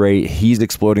doing great. He's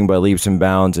exploding by leaps and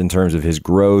bounds in terms of his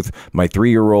growth. My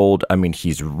 3-year-old,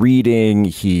 he's reading.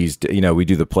 We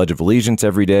do the Pledge of Allegiance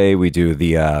every day. We do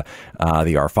the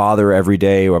Our Father every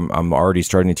day. I'm already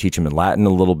starting to teach him in Latin a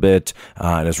little bit.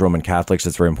 And as Roman Catholics,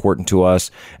 that's very important to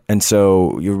us. And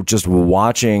so you're just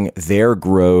watching their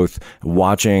growth,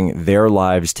 watching their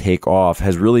lives take off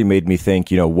has really made me think,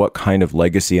 what kind of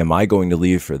legacy am I going to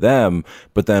leave for them?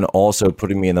 But then also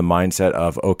putting me in the mindset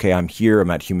of, okay, I'm here,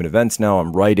 I'm at Human Events now,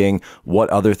 I'm writing. What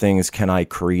other things can I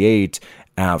create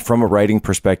from a writing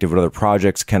perspective? What other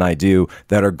projects can I do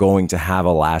that are going to have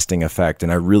a lasting effect?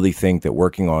 And I really think that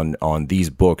working on these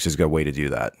books is a good way to do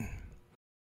that.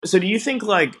 So do you think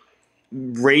like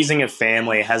raising a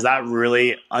family, has that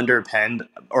really underpinned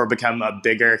or become a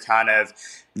bigger kind of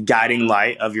guiding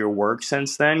light of your work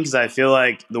since then? Because I feel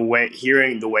like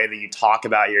hearing the way that you talk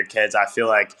about your kids, I feel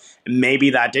like maybe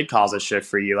that did cause a shift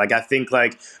for you. Like, I think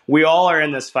like we all are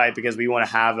in this fight because we want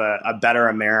to have a better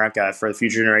America for the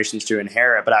future generations to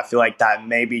inherit. But I feel like that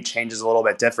maybe changes a little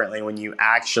bit differently when you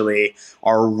actually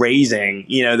are raising,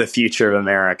 the future of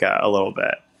America a little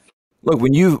bit. Look,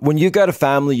 when you got a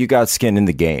family, you got skin in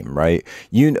the game, right?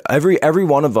 Every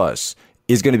one of us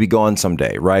is going to be gone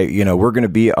someday, right? We're going to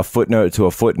be a footnote to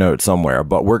a footnote somewhere,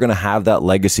 but we're going to have that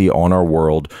legacy on our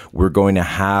world. We're going to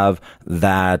have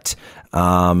that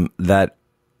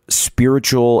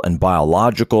spiritual and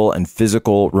biological and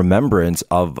physical remembrance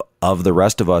of the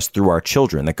rest of us through our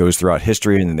children that goes throughout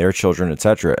history and their children,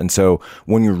 etc. And so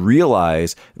when you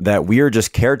realize that we are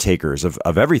just caretakers of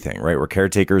everything, right? We're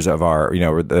caretakers of our,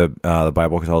 the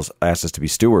Bible asks us to be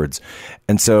stewards.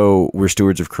 And so we're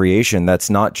stewards of creation. That's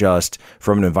not just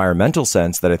from an environmental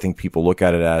sense that I think people look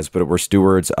at it as, but we're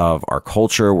stewards of our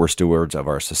culture. We're stewards of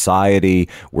our society.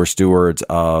 We're stewards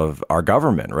of our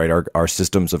government, right? Our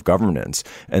systems of governance.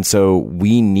 And so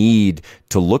we need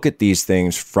to look at these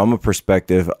things from a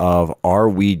perspective of, are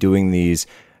we doing these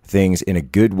things in a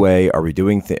good way? Are we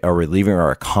leaving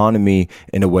our economy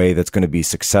in a way that's going to be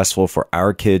successful for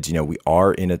our kids? The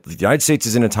United States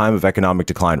is in a time of economic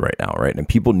decline right now, right? And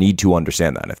people need to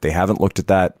understand that. If they haven't looked at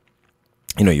that,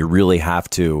 you really have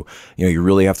to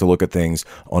look at things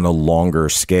on a longer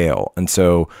scale. And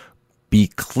so be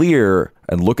clear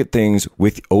and look at things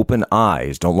with open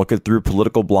eyes. Don't look at through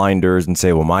political blinders and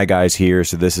say, well, my guy's here,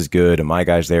 so this is good, and my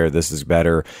guy's there, this is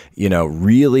better.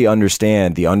 Really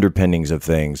understand the underpinnings of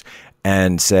things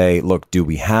and say, look, do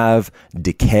we have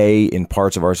decay in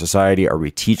parts of our society? Are we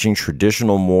teaching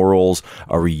traditional morals?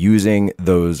 Are we using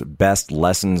those best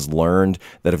lessons learned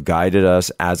that have guided us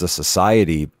as a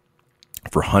society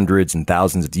for hundreds and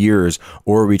thousands of years,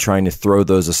 or are we trying to throw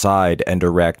those aside and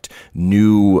erect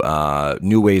new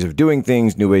ways of doing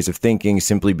things, new ways of thinking,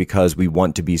 simply because we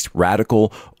want to be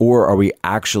radical? Or are we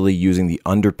actually using the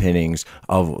underpinnings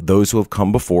of those who have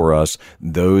come before us,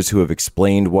 those who have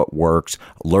explained what works,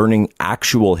 learning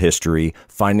actual history,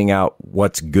 finding out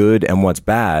what's good and what's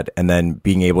bad, and then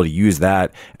being able to use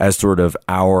that as sort of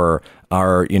our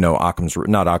not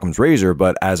Occam's razor,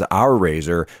 but as our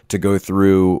razor to go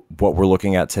through what we're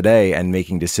looking at today and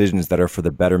making decisions that are for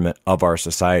the betterment of our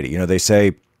society. They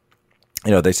say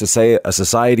a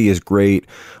society is great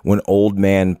when old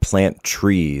men plant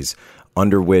trees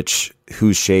under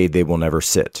whose shade they will never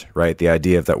sit, right? The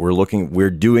idea of that we're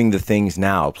doing the things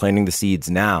now, planting the seeds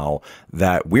now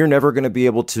that we're never going to be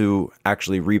able to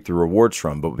actually reap the rewards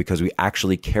from, but because we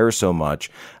actually care so much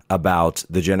about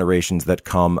the generations that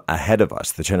come ahead of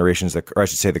us, the generations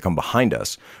that come behind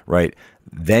us, right?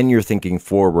 Then you're thinking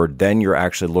forward, then you're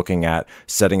actually looking at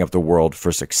setting up the world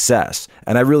for success.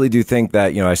 And I really do think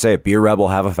that, I say it, be a rebel,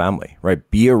 have a family, right?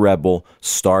 Be a rebel,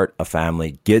 start a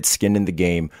family, get skin in the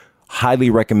game. Highly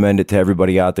recommend it to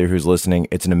everybody out there who's listening.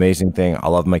 It's an amazing thing. I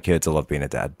love my kids. I love being a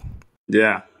dad.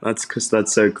 Yeah, that's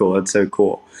so cool. That's so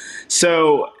cool.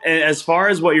 So, as far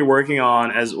as what you're working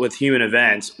on as with Human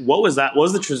Events, what was that?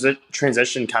 What was the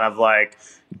transition kind of like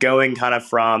going kind of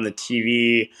from the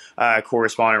TV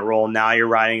correspondent role? Now you're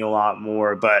writing a lot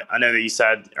more, but I know that you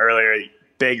said earlier,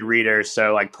 big reader,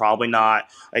 so like probably not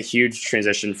a huge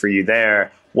transition for you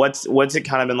there. What's it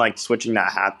kind of been like switching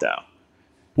that hat though?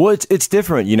 Well, it's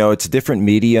different. It's a different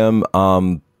medium.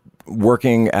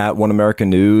 Working at One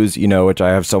American News, which I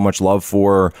have so much love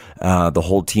for, the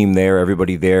whole team there,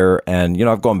 everybody there. And,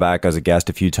 I've gone back as a guest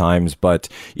a few times, but,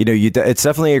 it's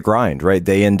definitely a grind, right?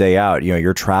 Day in, day out.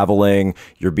 You're traveling,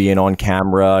 you're being on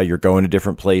camera, you're going to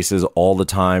different places all the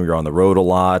time. You're on the road a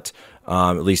lot.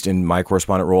 At least in my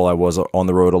correspondent role, I was on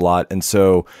the road a lot. And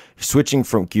so switching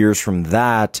from gears from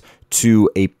that to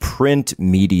a print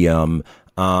medium,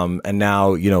 and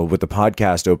now, with the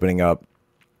podcast opening up,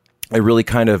 it really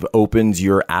kind of opens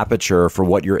your aperture for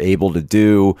what you're able to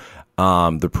do.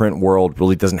 The print world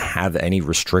really doesn't have any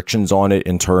restrictions on it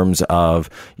in terms of,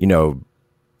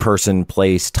 person,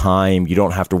 place, time. You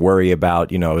don't have to worry about,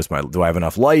 do I have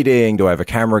enough lighting? Do I have a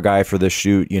camera guy for this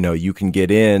shoot? You can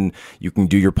get in, you can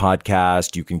do your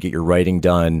podcast, you can get your writing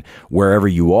done wherever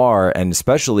you are. And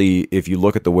especially if you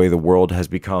look at the way the world has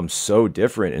become so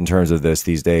different in terms of this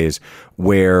these days,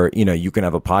 where, you can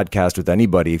have a podcast with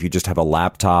anybody. If you just have a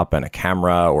laptop and a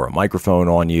camera or a microphone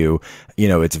on you,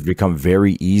 it's become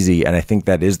very easy. And I think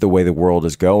that is the way the world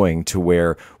is going, to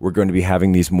where we're going to be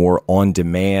having these more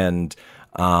on-demand,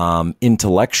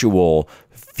 intellectual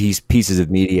pieces of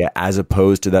media, as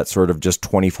opposed to that sort of just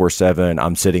 24/7,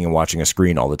 I'm sitting and watching a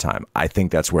screen all the time. I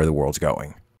think that's where the world's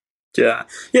going. Yeah.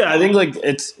 I think like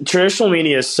it's traditional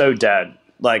media is so dead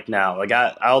like now. Like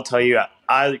I'll tell you,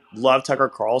 I love Tucker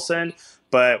Carlson,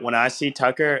 but when I see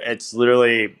Tucker, it's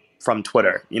literally from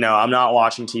Twitter. I'm not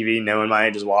watching TV. No one my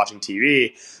age is watching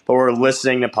TV, but we're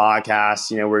listening to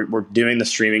podcasts. We're doing the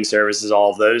streaming services,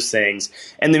 all of those things.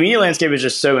 And the media landscape is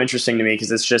just so interesting to me,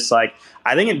 because it's just like,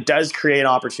 I think it does create an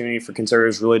opportunity for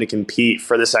conservatives really to compete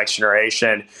for this next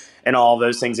generation and all of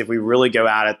those things if we really go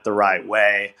at it the right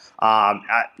way.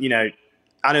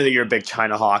 I know that you're a big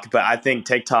China hawk, but I think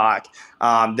TikTok,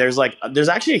 there's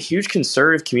actually a huge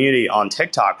conservative community on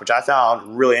TikTok, which I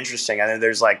found really interesting. I know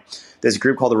there's like this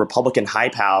group called the Republican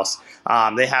Hype House.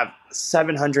 They have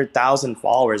 700,000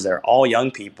 followers there, all young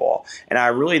people. And I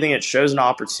really think it shows an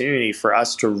opportunity for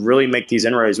us to really make these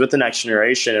inroads with the next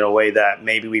generation in a way that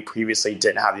maybe we previously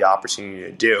didn't have the opportunity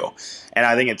to do. And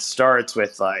I think it starts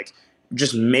with like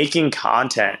just making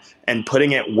content and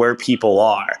putting it where people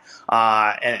are.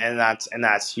 And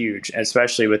that's huge,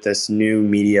 especially with this new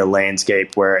media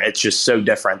landscape where it's just so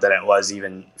different than it was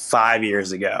even 5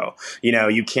 years ago.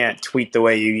 You can't tweet the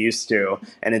way you used to,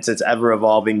 and it's ever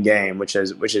evolving game, which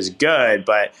is good.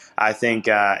 But I think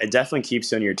it definitely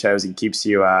keeps you on your toes and keeps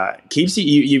you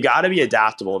got to be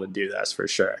adaptable to do this for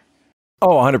sure.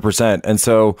 Oh, 100%. And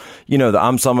so,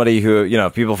 I'm somebody who,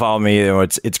 if people follow me,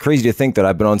 it's crazy to think that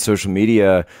I've been on social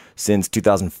media since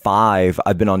 2005.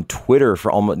 I've been on Twitter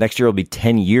for almost, next year will be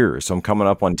 10 years. So I'm coming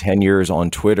up on 10 years on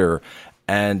Twitter.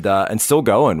 And still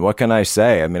going. What can I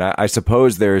say? I mean, I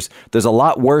suppose there's a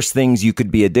lot worse things you could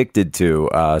be addicted to.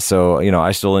 So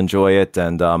I still enjoy it.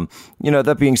 And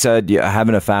that being said,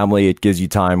 having a family, it gives you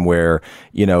time where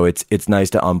it's nice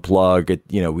to unplug.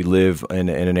 We live in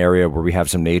an area where we have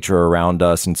some nature around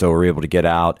us, and so we're able to get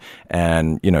out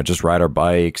and just ride our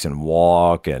bikes and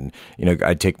walk. And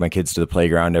I take my kids to the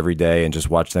playground every day and just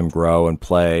watch them grow and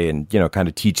play, and kind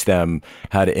of teach them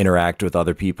how to interact with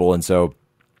other people. And so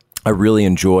I really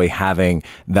enjoy having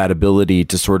that ability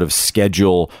to sort of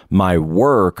schedule my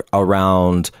work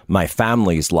around my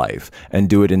family's life and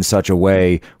do it in such a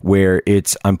way where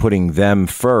I'm putting them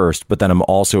first, but then I'm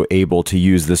also able to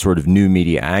use this sort of new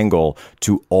media angle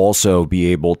to also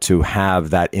be able to have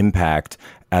that impact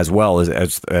as well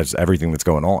as everything that's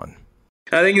going on.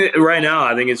 I think right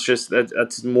now, it's just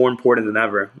that's more important than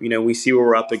ever. We see what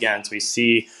we're up against. We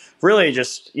see really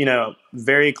just,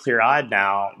 very clear-eyed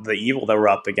now the evil that we're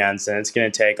up against, and it's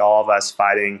going to take all of us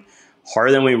fighting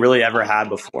harder than we really ever had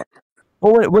before.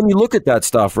 Well, when you look at that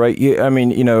stuff, right?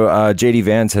 J.D.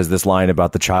 Vance has this line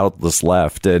about the childless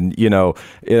left, and he's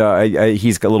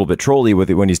a little bit trolly with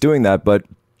it when he's doing that, but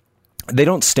they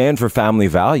don't stand for family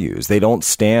values. They don't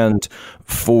stand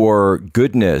for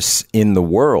goodness in the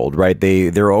world, right?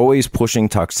 They're always pushing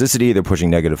toxicity. They're pushing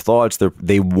negative thoughts.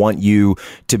 They want you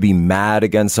to be mad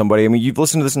against somebody. I mean, you've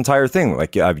listened to this entire thing.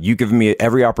 Like, you've given me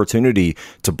every opportunity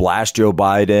to blast Joe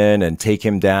Biden and take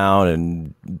him down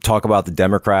and talk about the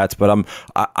Democrats, but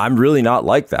I'm really not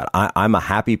like that. I'm a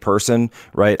happy person,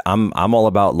 right? I'm all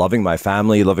about loving my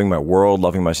family, loving my world,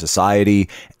 loving my society,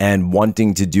 and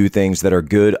wanting to do things that are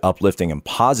good, uplifting, and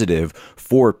positive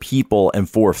for people and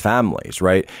for families,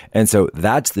 right? And so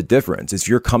that's the difference. Is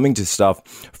you're coming to stuff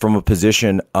from a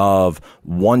position of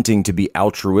wanting to be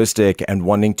altruistic and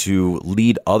wanting to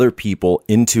lead other people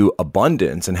into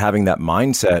abundance and having that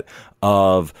mindset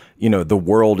of, the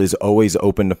world is always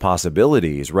open to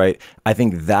possibilities, right? I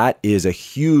think that is a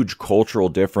huge cultural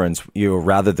difference,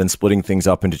 rather than splitting things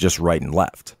up into just right and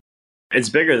left. It's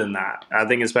bigger than that. I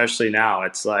think especially now,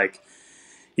 it's like,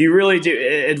 you really do.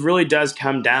 It really does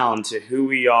come down to who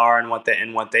we are and what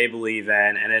they believe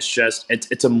in, and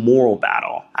it's a moral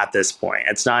battle at this point.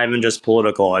 It's not even just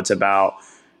political. It's about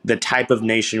the type of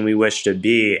nation we wish to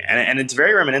be, and it's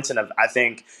very reminiscent of, I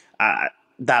think,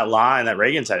 that line that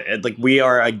Reagan said. Like, we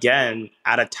are again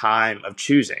at a time of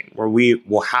choosing where we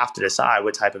will have to decide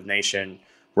what type of nation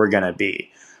we're gonna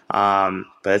be.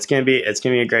 But it's gonna be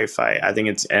a great fight. I think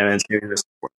it's gonna be a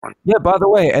sport one. Yeah, by the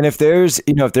way, and if there's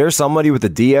somebody with a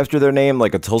D after their name,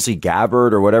 like a Tulsi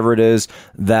Gabbard or whatever it is,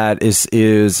 that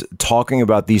is talking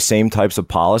about these same types of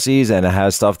policies and it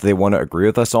has stuff they want to agree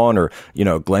with us on, or,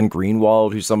 Glenn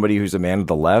Greenwald, who's somebody who's a man of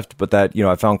the left, but that,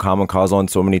 I found common cause on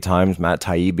so many times, Matt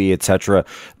Taibbi, etc.,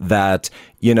 that,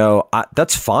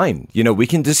 that's fine. We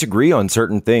can disagree on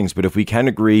certain things, but if we can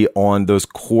agree on those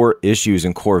core issues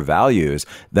and core values,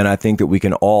 then I think that we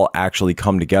can all actually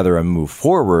come together and move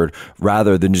forward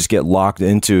rather than just get locked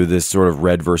into this sort of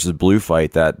red versus blue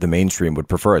fight that the mainstream would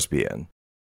prefer us be in.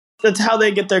 That's how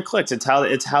they get their clicks. It's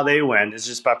how they win. It's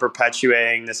just by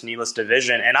perpetuating this needless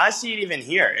division. And I see it even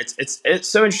here. It's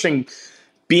so interesting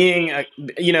being,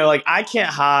 like, I can't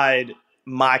hide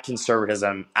my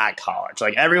conservatism at college.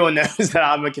 Like, everyone knows that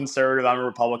I'm a conservative, I'm a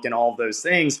Republican, all of those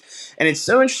things. And it's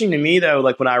so interesting to me, though,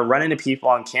 like, when I run into people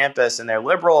on campus and they're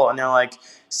liberal and they're like,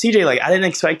 CJ, like, I didn't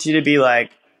expect you to be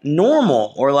like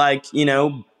normal or like,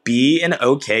 be an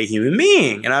okay human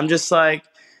being. And I'm just like,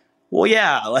 well,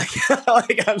 yeah, like,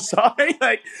 like, I'm sorry.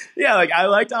 Like, yeah, like, I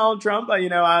like Donald Trump. I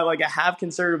have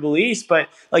conservative beliefs, but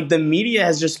like, the media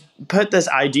has just put this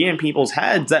idea in people's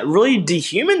heads that really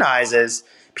dehumanizes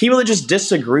people that just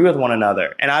disagree with one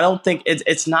another. And I don't think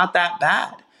it's not that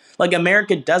bad. Like,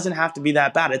 America doesn't have to be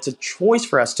that bad. It's a choice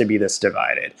for us to be this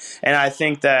divided. And I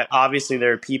think that obviously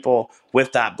there are people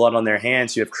with that blood on their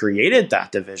hands who have created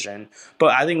that division.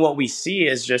 But I think what we see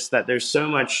is just that there's so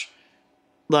much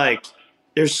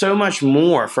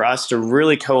more for us to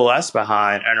really coalesce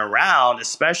behind and around,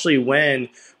 especially when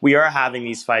we are having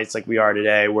these fights like we are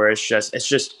today, where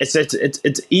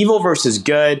it's evil versus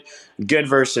good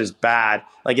versus bad.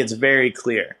 Like, it's very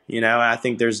clear, and I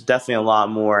think there's definitely a lot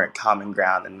more common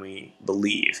ground than we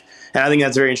believe. And I think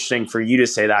that's very interesting for you to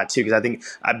say that too, because I think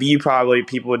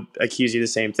people would accuse you the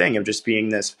same thing of just being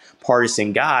this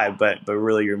partisan guy, but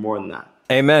really you're more than that.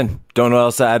 Amen. Don't know what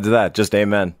else to add to that. Just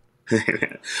amen.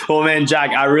 Well, man,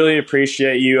 Jack, I really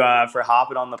appreciate you for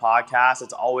hopping on the podcast.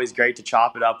 It's always great to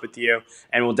chop it up with you,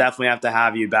 and we'll definitely have to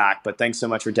have you back. But thanks so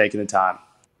much for taking the time.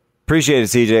 Appreciate it,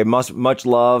 CJ. Much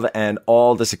love and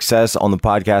all the success on the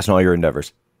podcast and all your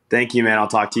endeavors. Thank you, man. I'll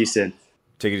talk to you soon.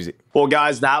 Take it easy. Well,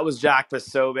 guys, that was Jack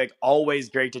Posobiec. Always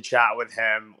great to chat with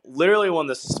him. Literally one of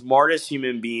the smartest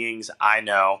human beings I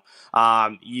know.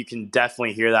 You can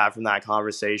definitely hear that from that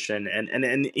conversation.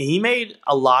 And he made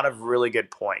a lot of really good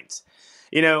points.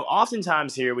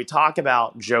 Oftentimes here we talk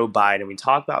about Joe Biden, we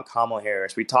talk about Kamala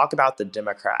Harris, we talk about the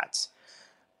Democrats,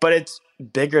 but it's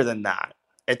bigger than that.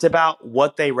 It's about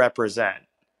what they represent.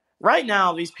 Right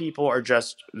now, these people are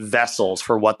just vessels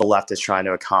for what the left is trying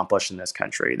to accomplish in this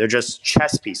country. They're just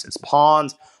chess pieces,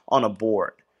 pawns on a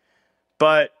board.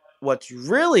 But what's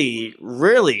really,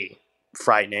 really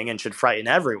frightening and should frighten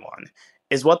everyone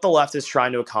is what the left is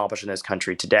trying to accomplish in this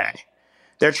country today.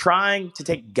 They're trying to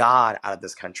take God out of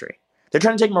this country. They're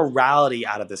trying to take morality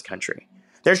out of this country.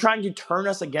 They're trying to turn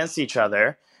us against each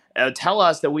other, tell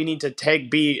us that we need to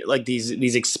be like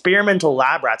these experimental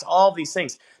lab rats, all of these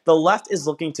things. The left is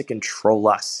looking to control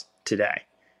us today.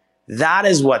 That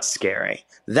is what's scary.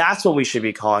 That's what we should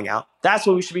be calling out. That's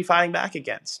what we should be fighting back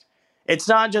against. It's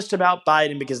not just about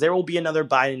Biden, because there will be another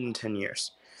Biden in 10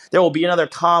 years. There will be another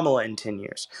Kamala in 10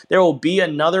 years. There will be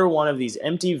another one of these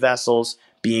empty vessels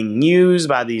being used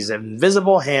by these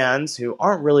invisible hands who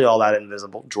aren't really all that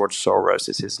invisible. George Soros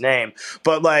is his name.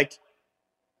 But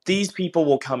These people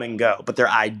will come and go, but their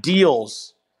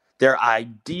ideals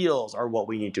are what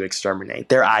we need to exterminate.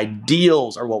 Their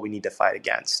ideals are what we need to fight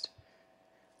against.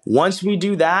 Once we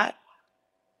do that,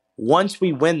 once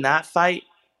we win that fight,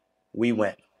 we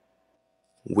win.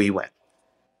 We win.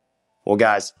 Well,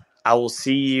 guys, I will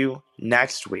see you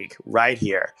next week right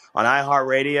here on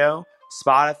iHeartRadio,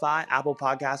 Spotify, Apple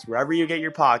Podcasts, wherever you get your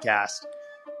podcast,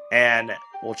 and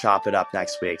we'll chop it up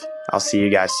next week. I'll see you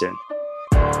guys soon.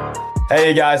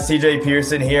 Hey guys, CJ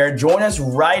Pearson here. Join us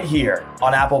right here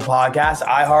on Apple Podcasts,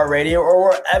 iHeartRadio, or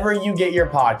wherever you get your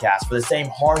podcasts for the same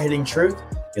hard-hitting truth,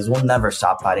 because we'll never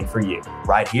stop fighting for you.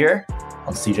 Right here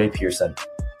on CJ Pearson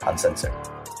Uncensored.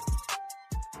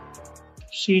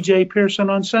 CJ Pearson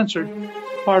Uncensored,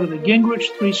 part of the Gingrich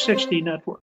 360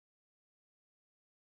 Network.